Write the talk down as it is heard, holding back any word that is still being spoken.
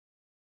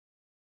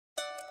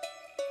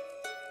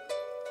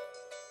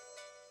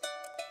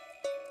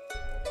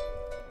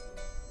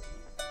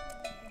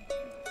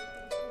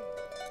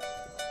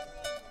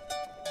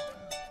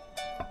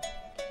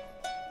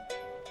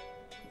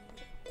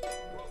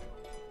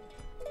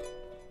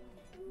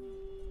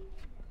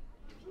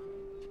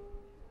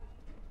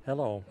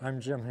Hello, I'm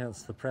Jim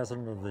Hintz, the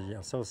president of the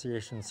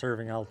association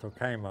serving Alto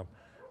Cayma.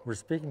 We're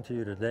speaking to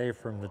you today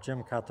from the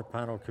Jim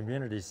Catapano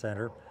Community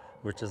Center,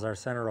 which is our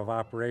center of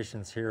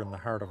operations here in the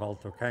heart of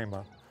Alto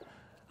Cayma.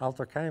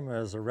 Alto Cayma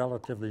is a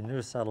relatively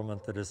new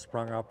settlement that has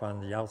sprung up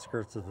on the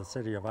outskirts of the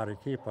city of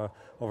Arequipa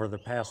over the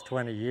past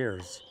 20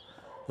 years.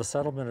 The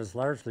settlement is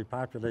largely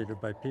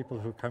populated by people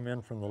who come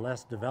in from the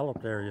less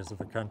developed areas of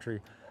the country,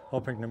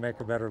 hoping to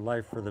make a better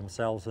life for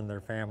themselves and their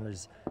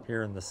families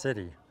here in the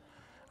city.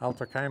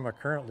 Alto Cayma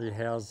currently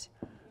has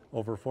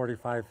over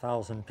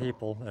 45,000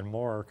 people, and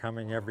more are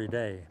coming every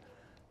day.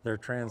 Their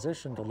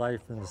transition to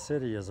life in the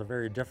city is a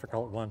very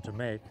difficult one to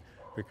make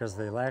because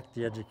they lack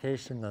the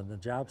education and the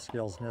job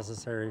skills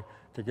necessary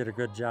to get a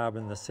good job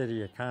in the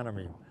city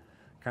economy.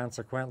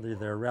 Consequently,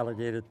 they're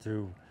relegated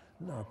to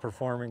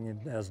performing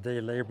as day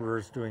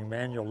laborers, doing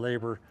manual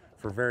labor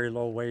for very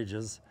low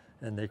wages,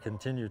 and they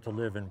continue to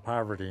live in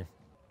poverty.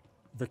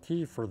 The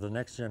key for the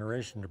next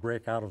generation to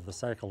break out of the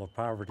cycle of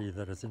poverty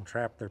that has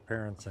entrapped their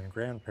parents and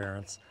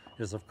grandparents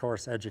is, of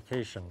course,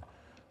 education.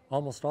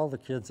 Almost all the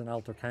kids in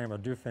Alto Cayma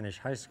do finish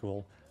high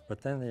school,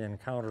 but then they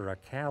encounter a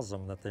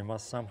chasm that they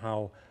must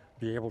somehow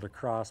be able to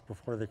cross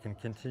before they can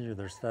continue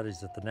their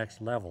studies at the next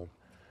level.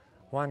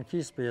 Juan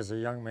Quispe is a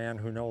young man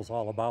who knows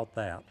all about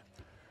that.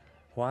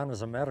 Juan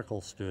is a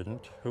medical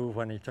student who,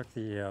 when he took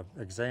the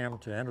exam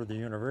to enter the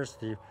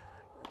university,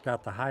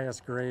 got the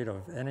highest grade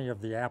of any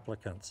of the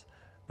applicants.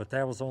 But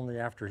that was only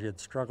after he had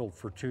struggled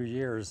for 2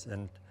 years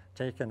and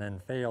taken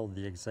and failed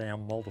the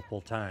exam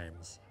multiple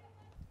times.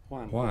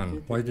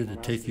 Juan, why did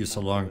it take you so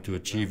long to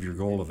achieve your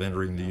goal of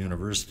entering the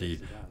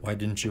university? Why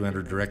didn't you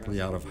enter directly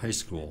out of high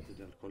school?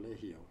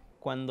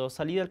 Cuando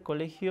salí del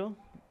colegio,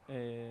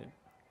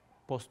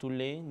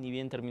 postulé, ni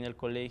bien terminé el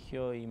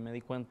colegio y me di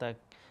cuenta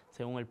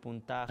según el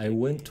puntaje. I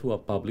went to a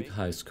public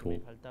high school.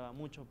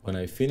 When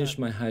I finished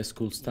my high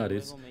school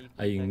studies,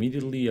 I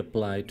immediately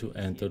applied to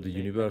enter the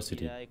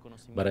university,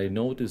 but I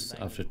noticed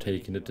after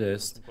taking the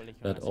test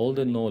that all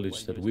the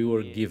knowledge that we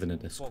were given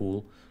at the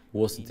school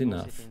wasn't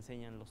enough.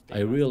 I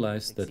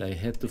realized that I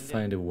had to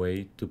find a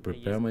way to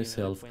prepare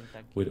myself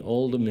with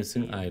all the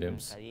missing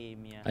items.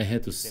 I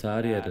had to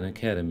study at an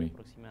academy.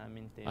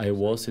 I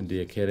was in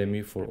the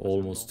academy for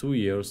almost 2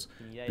 years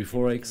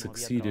before I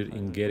succeeded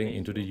in getting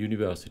into the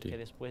university.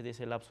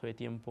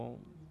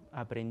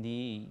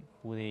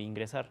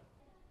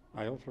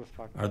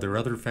 Are there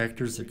other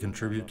factors that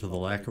contribute to the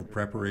lack of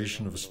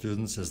preparation of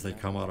students as they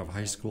come out of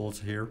high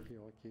schools here?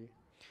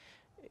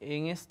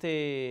 En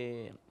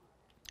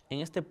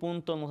este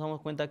punto nos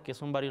damos cuenta que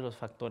son varios los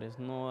factores.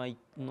 No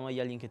hay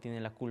alguien que tiene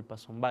la culpa,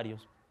 son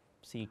varios,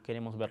 si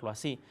queremos verlo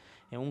así.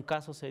 En un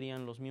caso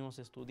serían los mismos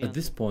estudiantes. At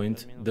this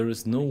point, there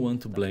is no one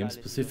to blame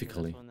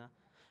specifically.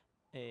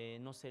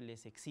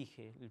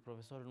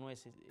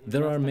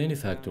 There are many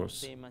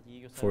factors.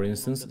 For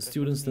instance,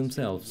 students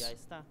themselves.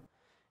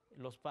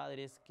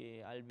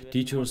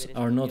 Teachers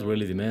are not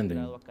really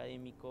demanding.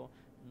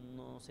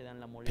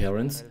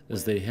 Parents,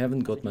 as they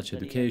haven't got much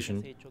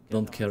education,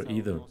 don't care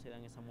either.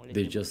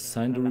 They just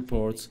sign the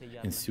reports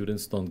and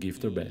students don't give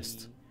their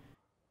best.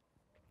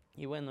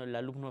 Y bueno, el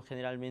alumno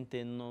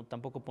generalmente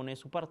tampoco pone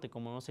su parte,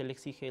 como no se le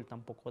exige, él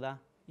tampoco da,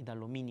 y da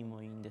lo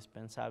mínimo e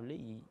indispensable,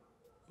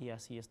 y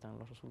así están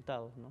los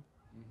resultados, ¿no?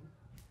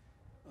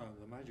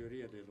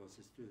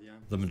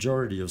 The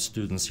majority of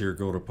students here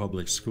go to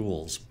public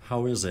schools.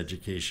 How is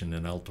education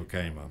in Alto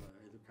Cayma?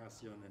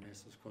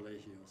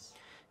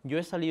 Yo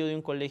he salido de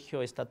un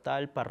colegio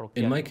estatal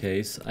parroquial. In my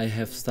case, I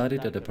have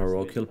studied at a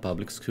parochial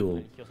public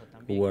school,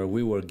 where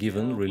we were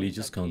given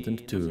religious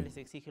content too.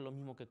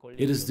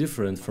 It is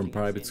different from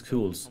private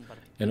schools,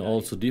 and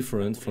also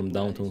different from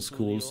downtown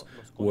schools,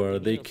 where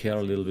they care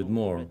a little bit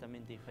more.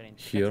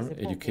 Here,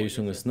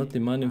 education is not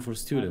demanding for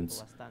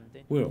students.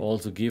 We are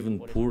also given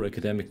poor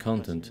academic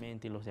content.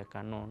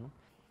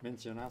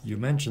 You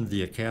mentioned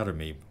the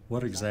academy.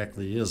 What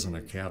exactly is an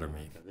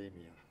academy?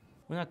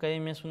 Una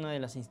academia es una de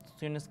las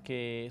instituciones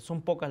que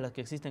son pocas las que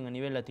existen a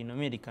nivel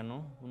Latinoamérica,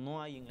 ¿no?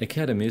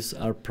 Academies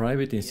are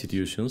private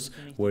institutions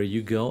where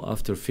you go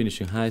after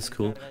finishing high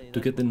school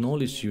to get the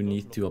knowledge you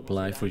need to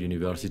apply for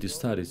university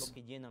studies.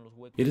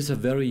 It is a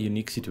very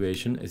unique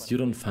situation as you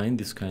don't find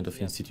this kind of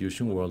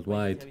institution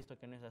worldwide.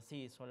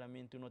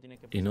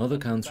 In other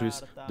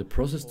countries, the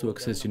process to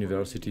access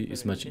university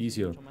is much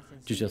easier.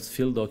 You just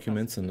fill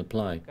documents and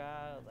apply.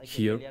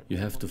 Here, you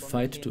have to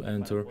fight to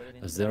enter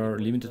as there are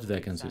limited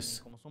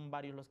vacancies.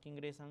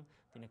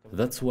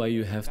 That's why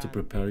you have to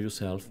prepare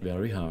yourself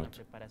very hard.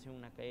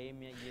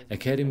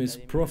 Academies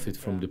profit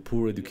from the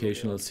poor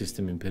educational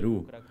system in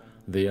Peru.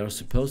 They are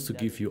supposed to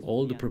give you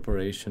all the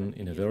preparation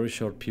in a very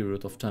short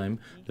period of time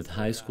that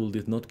high school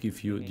did not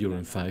give you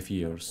during 5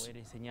 years.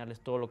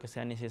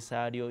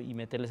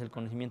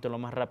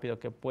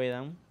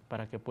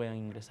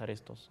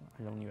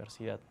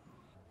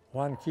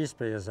 Juan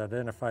Quispe has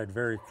identified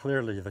very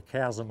clearly the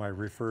chasm I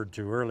referred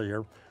to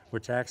earlier,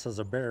 which acts as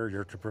a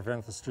barrier to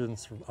prevent the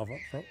students of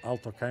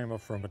Alto Cayma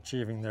from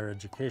achieving their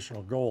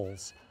educational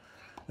goals.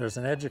 There's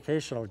an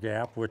educational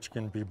gap which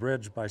can be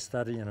bridged by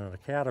studying in an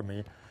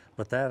academy,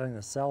 but that in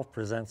itself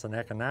presents an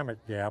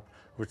economic gap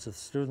which the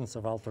students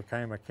of Alto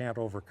Cayma can't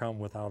overcome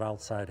without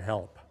outside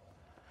help.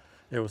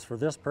 It was for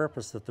this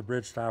purpose that the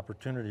Bridge to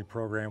Opportunity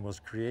program was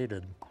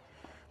created.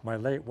 My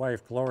late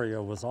wife,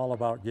 Gloria, was all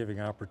about giving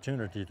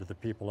opportunity to the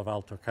people of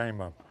Alto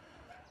Cayma,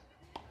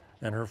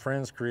 and her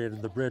friends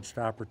created the Bridge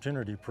to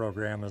Opportunity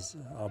program as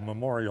a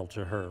memorial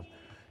to her.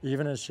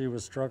 Even as she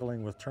was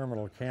struggling with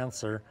terminal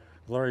cancer,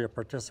 Gloria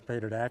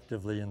participated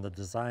actively in the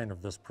design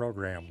of this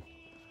program.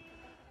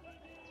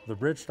 The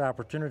Bridge to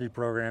Opportunity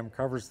program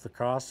covers the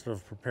cost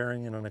of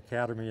preparing in an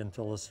academy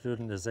until a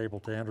student is able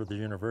to enter the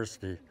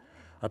university.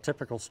 A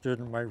typical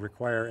student might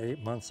require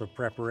 8 months of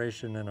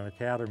preparation in an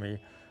academy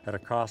at a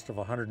cost of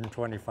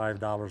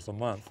 $125 a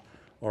month,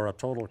 or a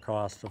total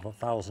cost of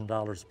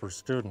 $1,000 per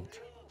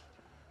student.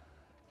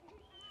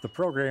 The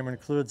program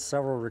includes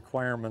several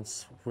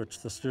requirements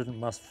which the student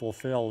must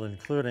fulfill,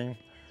 including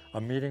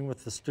a meeting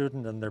with the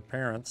student and their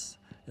parents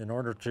in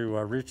order to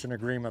reach an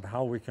agreement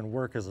how we can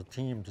work as a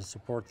team to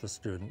support the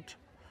student.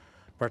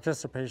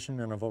 Participation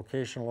in a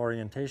vocational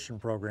orientation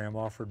program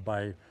offered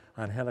by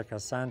Angelica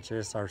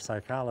Sanchez, our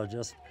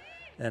psychologist,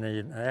 and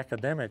an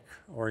academic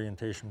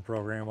orientation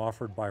program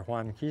offered by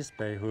Juan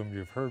Quispe, whom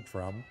you've heard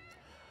from.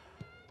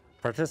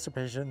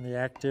 Participation in the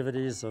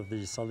activities of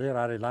the Salir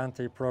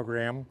Adelante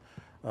program,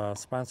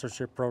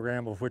 sponsorship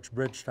program of which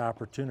Bridge to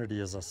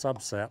Opportunity is a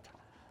subset.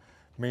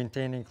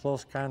 Maintaining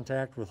close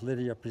contact with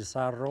Lydia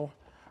Pizarro,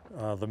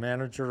 the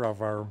manager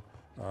of our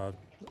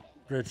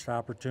Bridge to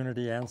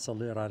Opportunity and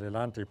Salir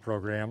Adelante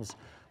programs,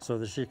 so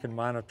that she can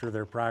monitor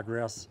their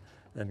progress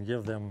and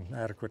give them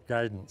adequate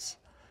guidance.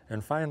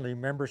 And finally,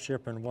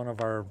 membership in one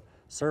of our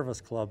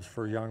service clubs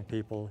for young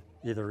people,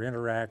 either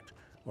Interact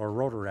or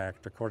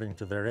Rotaract, according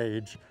to their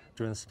age,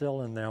 to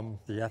instill in them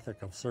the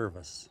ethic of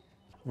service.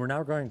 We're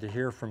now going to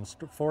hear from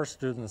 4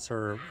 students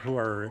who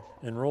are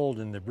enrolled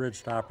in the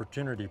Bridge to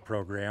Opportunity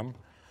program.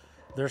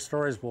 Their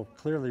stories will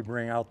clearly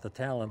bring out the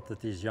talent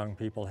that these young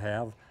people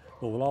have,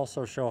 but will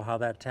also show how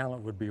that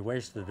talent would be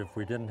wasted if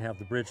we didn't have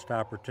the Bridge to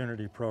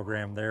Opportunity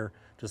program there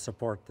to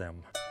support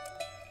them.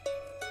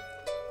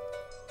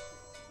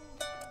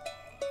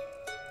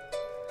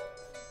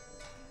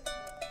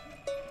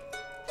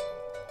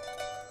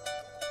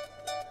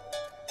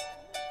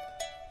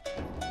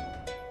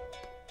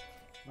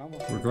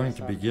 We're going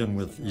to begin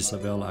with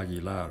Isabel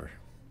Aguilar.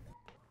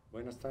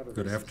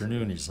 Good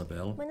afternoon,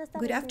 Isabel.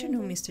 Good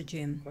afternoon, Mr.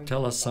 Jim.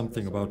 Tell us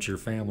something about your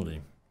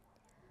family.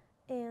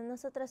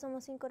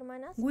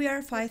 We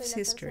are 5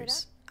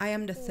 sisters. I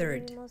am the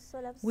third.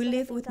 We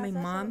live with my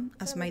mom,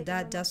 as my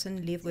dad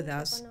doesn't live with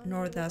us,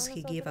 nor does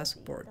he give us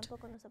support.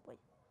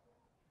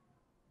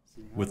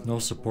 With no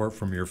support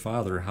from your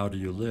father, how do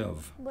you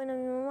live?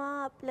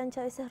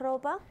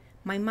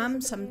 My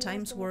mom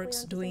sometimes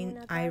works doing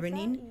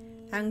ironing,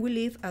 and we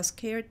live as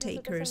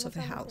caretakers of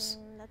a house.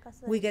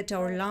 We get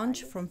our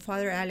lunch from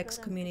Father Alex's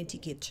community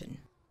kitchen.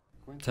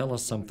 Tell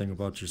us something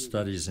about your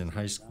studies in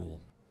high school.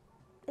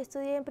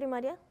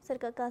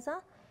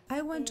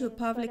 I went to a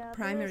public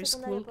primary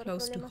school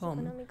close to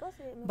home,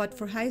 but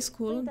for high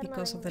school,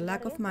 because of the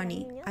lack of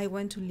money, I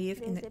went to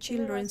live in a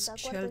children's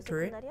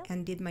shelter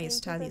and did my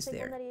studies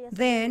there.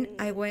 Then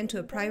I went to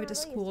a private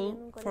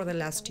school for the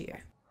last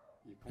year.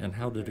 And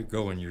how did it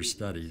go in your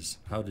studies?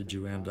 How did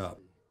you end up?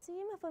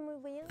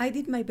 I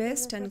did my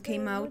best and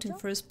came out in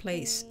first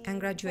place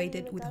and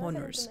graduated with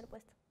honors.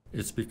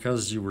 It's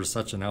because you were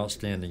such an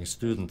outstanding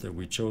student that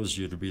we chose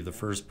you to be the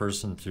first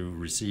person to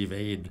receive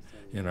aid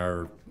in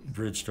our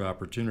Bridge to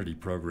Opportunity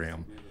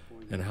program.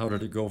 And how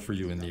did it go for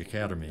you in the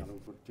academy?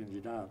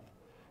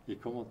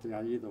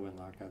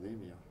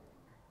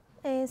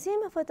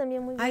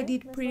 I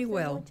did pretty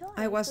well.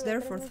 I was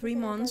there for 3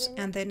 months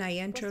and then I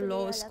entered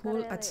law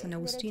school at San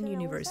Agustin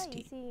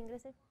University.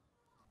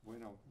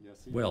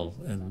 Well,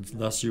 and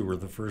thus you were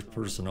the first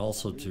person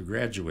also to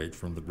graduate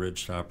from the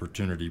Bridge to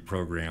Opportunity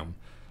program.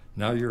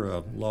 Now you're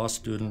a law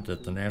student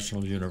at the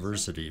National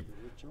University.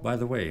 By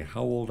the way,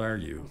 how old are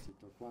you?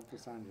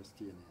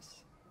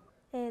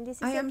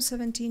 I am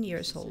 17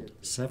 years old.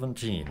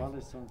 17.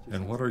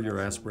 And what are your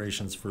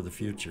aspirations for the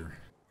future?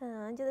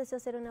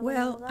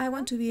 Well, I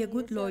want to be a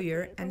good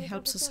lawyer and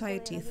help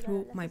society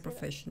through my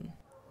profession.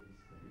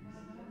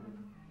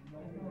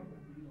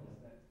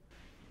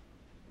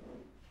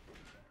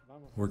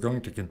 We're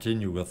going to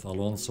continue with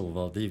Alonso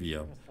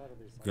Valdivia.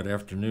 Good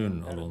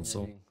afternoon,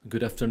 Alonso.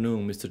 Good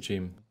afternoon, Mr.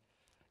 Jim.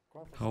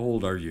 How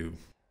old are you?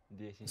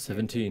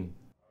 17.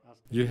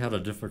 You had a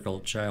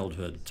difficult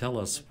childhood. Tell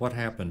us what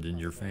happened in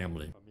your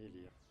family.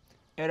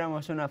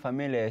 Éramos una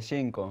familia de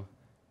 5.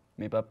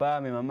 Mi papá,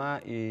 mi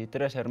mamá y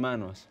 3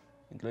 hermanos,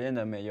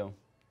 incluyéndome yo.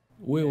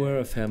 We were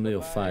a family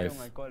of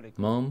 5.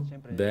 Mom,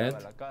 Dad,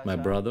 my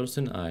brothers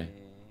and I.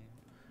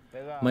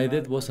 My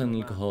dad was an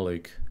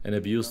alcoholic and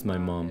abused my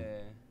mom.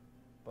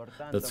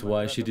 That's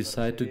why she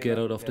decided to get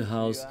out of the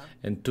house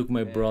and took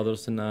my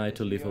brothers and I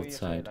to live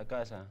outside.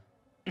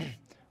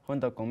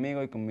 Junto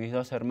conmigo y con mis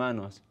 2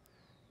 hermanos.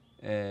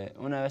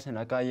 Una vez en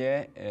la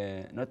calle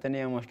no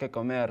teníamos que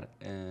comer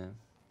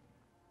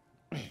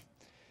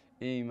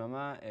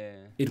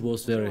It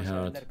was very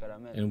hard,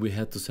 and we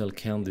had to sell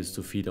candies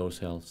to feed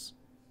ourselves.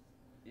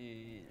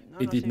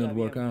 It did not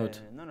work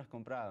out.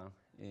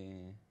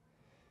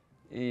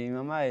 Y mi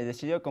mamá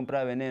decidió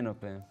comprar veneno,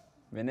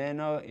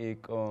 veneno y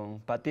con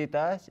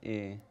patitas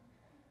y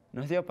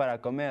nos dio para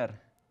comer.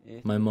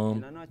 My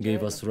mom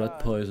gave us rat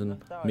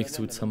poison mixed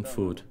with some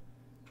food.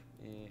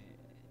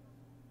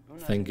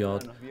 Thank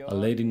God, a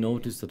lady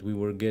noticed that we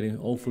were getting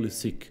awfully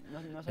sick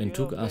and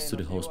took us to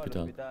the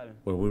hospital,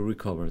 where we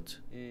recovered.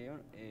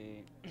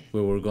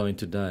 We were going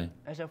to die.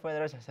 Eso fue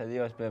gracias a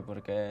Dios,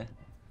 porque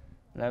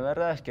la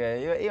verdad es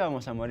que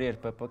íbamos a morir,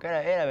 porque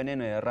era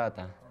veneno de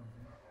rata.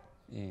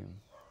 Y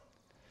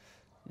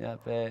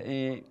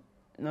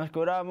nos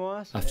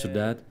curamos. After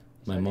that,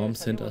 my mom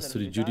sent us to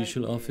the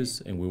judicial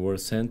office and we were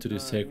sent to the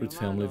Sacred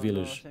Family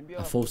Village,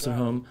 a foster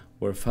home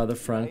where Father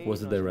Frank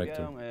was the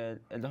director.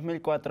 En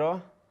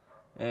 2004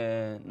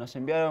 nos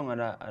enviaron a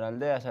la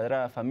aldea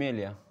Sagrada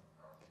Familia.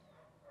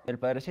 El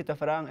Padrecito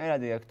Frank era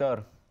el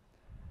director.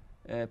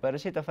 El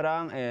Padrecito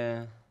Frank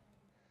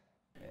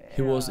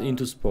he was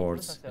into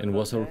sports and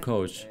was our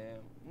coach.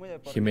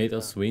 He made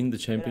us win the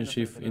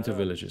championship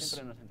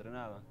inter-villages.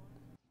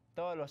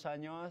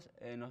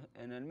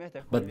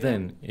 But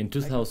then, in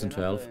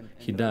 2012,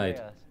 he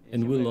died,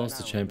 and we lost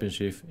the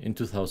championship in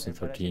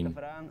 2013.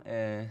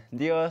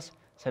 Dios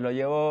se lo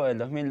llevó el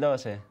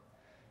 2012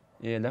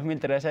 y el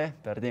 2013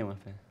 perdimos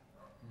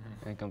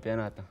el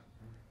campeonato.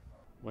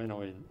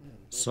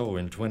 So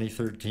in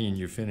 2013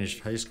 you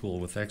finished high school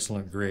with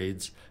excellent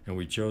grades and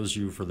we chose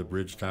you for the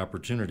Bridge to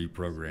Opportunity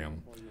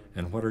program.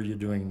 And what are you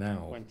doing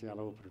now?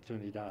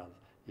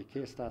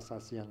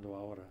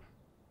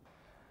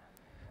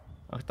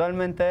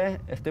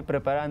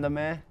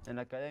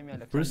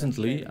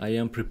 Recently, I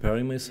am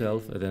preparing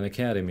myself at an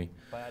academy.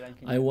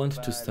 I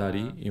want to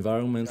study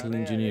environmental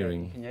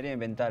engineering.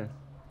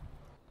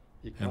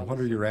 And what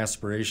are your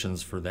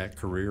aspirations for that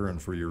career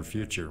and for your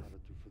future?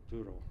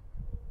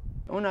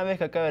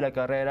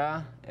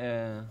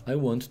 I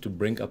want to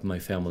bring up my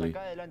family,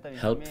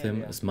 help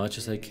them as much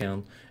as I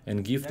can,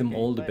 and give them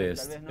all the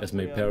best, as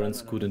my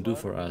parents couldn't do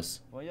for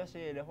us.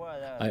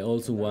 I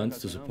also want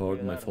to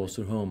support my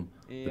foster home,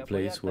 the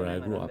place where I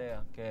grew up.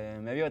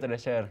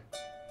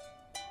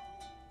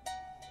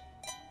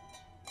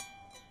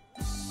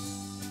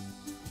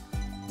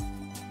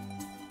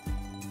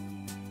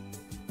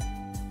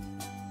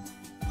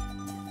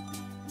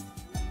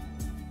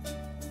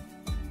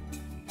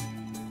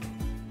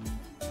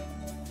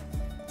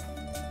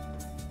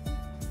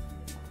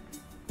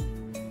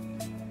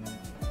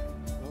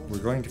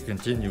 We're going to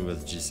continue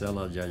with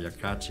Gisela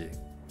Yayakachi.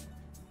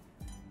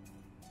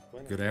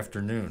 Good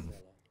afternoon.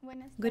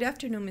 Good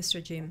afternoon,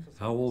 Mr. Jim.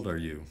 How old are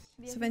you?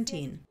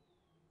 17.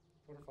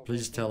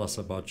 Please tell us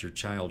about your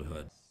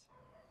childhood.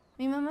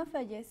 Mi mamá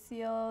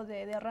falleció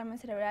de derrame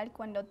cerebral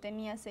cuando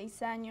tenía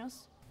 6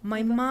 años.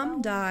 My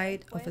mom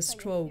died of a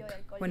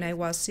stroke when I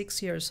was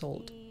 6 years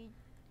old.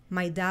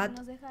 My dad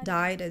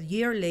died a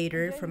year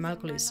later from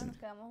alcoholism. Nos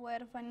quedamos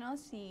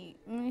huérfanos y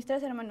mis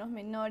 3 hermanos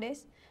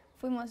menores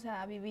fuimos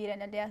a vivir en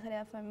la aldea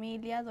Sagrada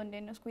Familia, donde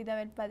nos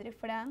cuidaba el padre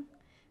Frank.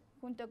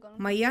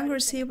 My younger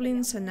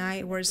siblings and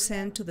I were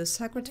sent to the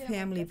Sacred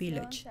Family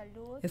Village,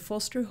 a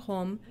foster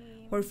home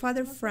where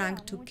Father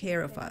Frank took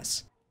care of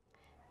us.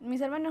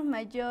 Mis hermanos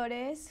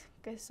mayores,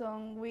 que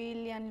son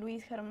William,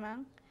 Luis,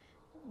 Germán,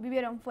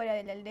 vivieron fuera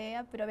de la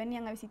aldea, pero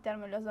venían a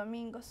visitarme los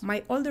domingos.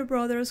 My older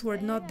brothers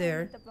were not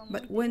there,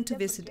 but went to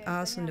visit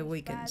us on the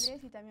weekends.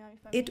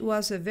 It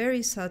was a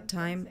very sad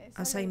time,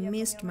 as I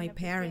missed my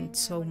parents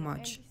so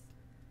much.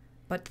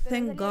 But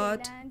thank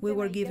God we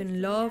were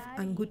given love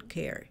and good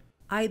care.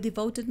 I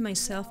devoted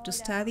myself to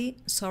study,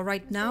 so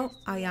right now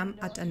I am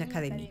at an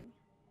academy.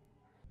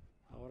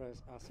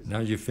 Now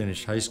you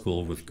finished high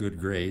school with good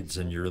grades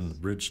and you're in the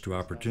Bridge to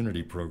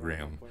Opportunity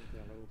program.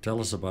 Tell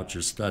us about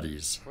your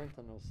studies.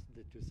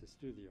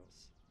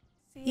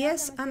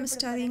 Yes, I'm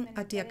studying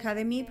at the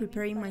academy,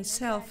 preparing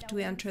myself to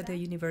enter the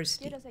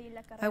university.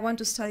 I want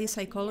to study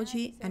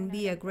psychology and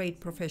be a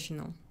great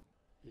professional.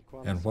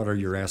 And what are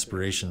your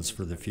aspirations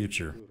for the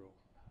future?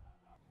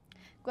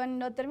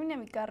 Cuando termine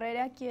mi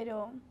carrera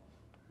quiero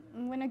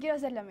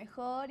ser la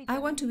mejor. I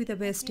want to be the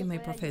best in my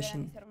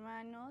profession.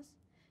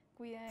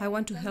 I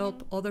want to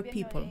help other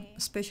people,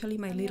 especially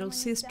my little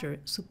sister,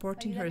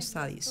 supporting her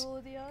studies.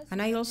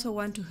 And I also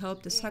want to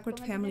help the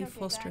Sacred Family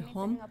Foster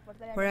Home,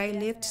 where I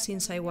lived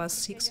since I was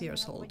 6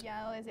 years old.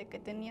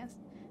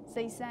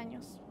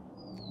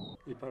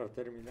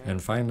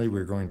 And finally,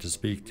 we're going to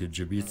speak to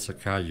Jabith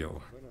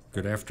Sakayo.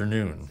 Good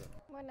afternoon.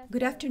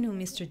 Good afternoon,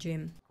 Mr.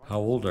 Jim. How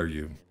old are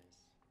you?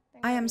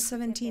 I am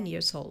 17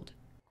 years old.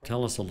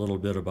 Tell us a little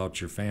bit about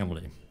your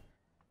family.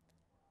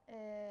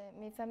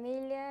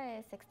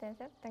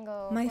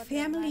 My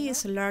family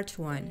is a large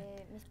one.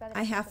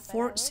 I have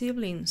 4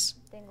 siblings.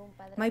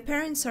 My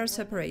parents are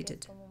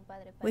separated.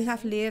 We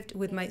have lived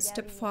with my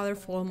stepfather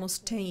for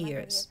almost 10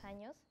 years.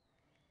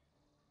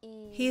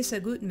 He is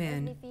a good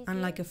man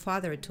and like a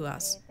father to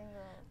us.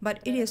 But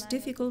it is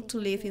difficult to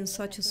live in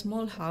such a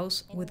small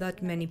house with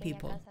that many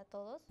people.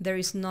 There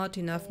is not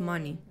enough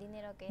money,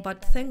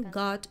 but thank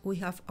God we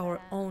have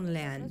our own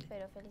land.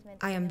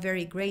 I am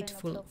very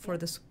grateful for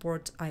the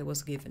support I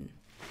was given.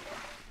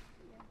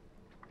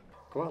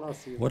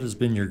 What has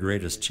been your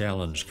greatest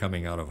challenge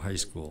coming out of high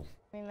school?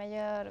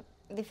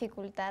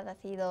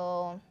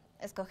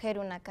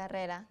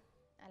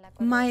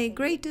 My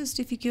greatest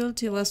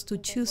difficulty was to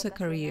choose a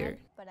career.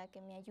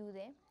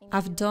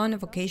 I've done a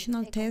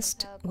vocational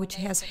test, which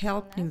has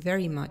helped me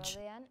very much.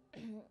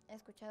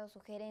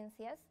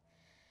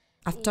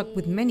 I've talked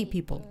with many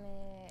people.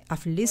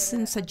 I've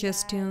listened to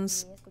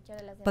suggestions,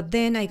 but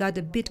then I got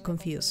a bit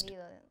confused.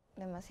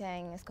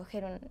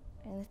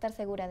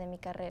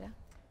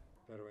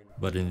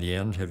 But in the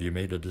end, have you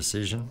made a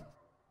decision?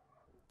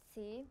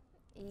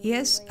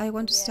 Yes, I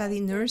want to study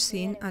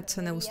nursing at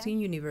San Agustin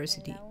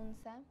University.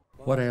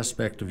 What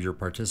aspect of your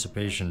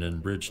participation in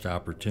Bridge to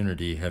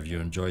Opportunity have you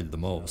enjoyed the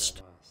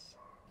most?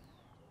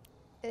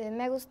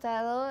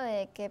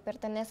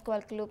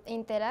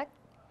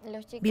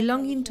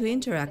 Belonging to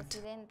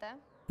Interact.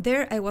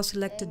 There I was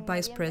elected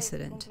vice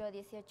president.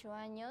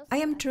 I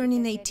am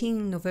turning 18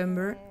 in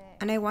November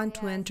and I want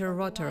to enter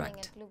Rotary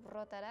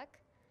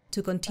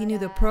to continue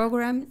the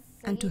program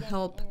and to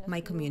help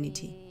my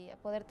community.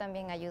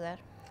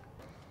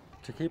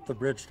 To keep the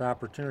Bridge to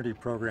Opportunity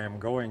program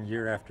going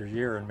year after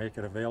year and make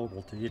it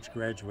available to each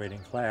graduating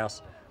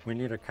class, we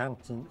need a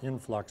constant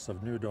influx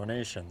of new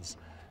donations.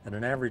 At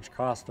an average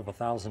cost of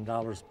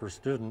 $1,000 per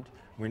student,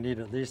 we need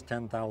at least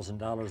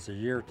 $10,000 a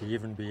year to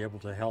even be able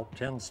to help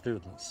 10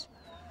 students.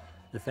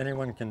 If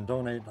anyone can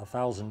donate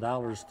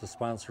 $1,000 to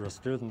sponsor a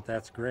student,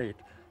 that's great,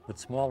 but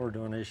smaller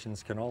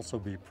donations can also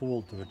be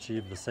pooled to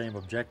achieve the same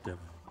objective.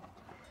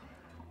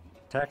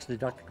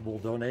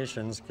 Tax-deductible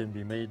donations can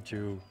be made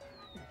to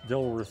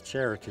Dilworth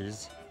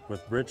Charities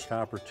with Bridge to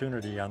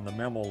Opportunity on the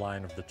memo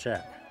line of the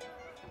check.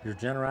 Your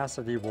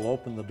generosity will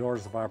open the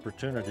doors of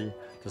opportunity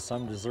to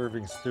some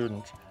deserving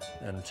student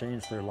and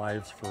change their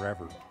lives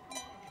forever.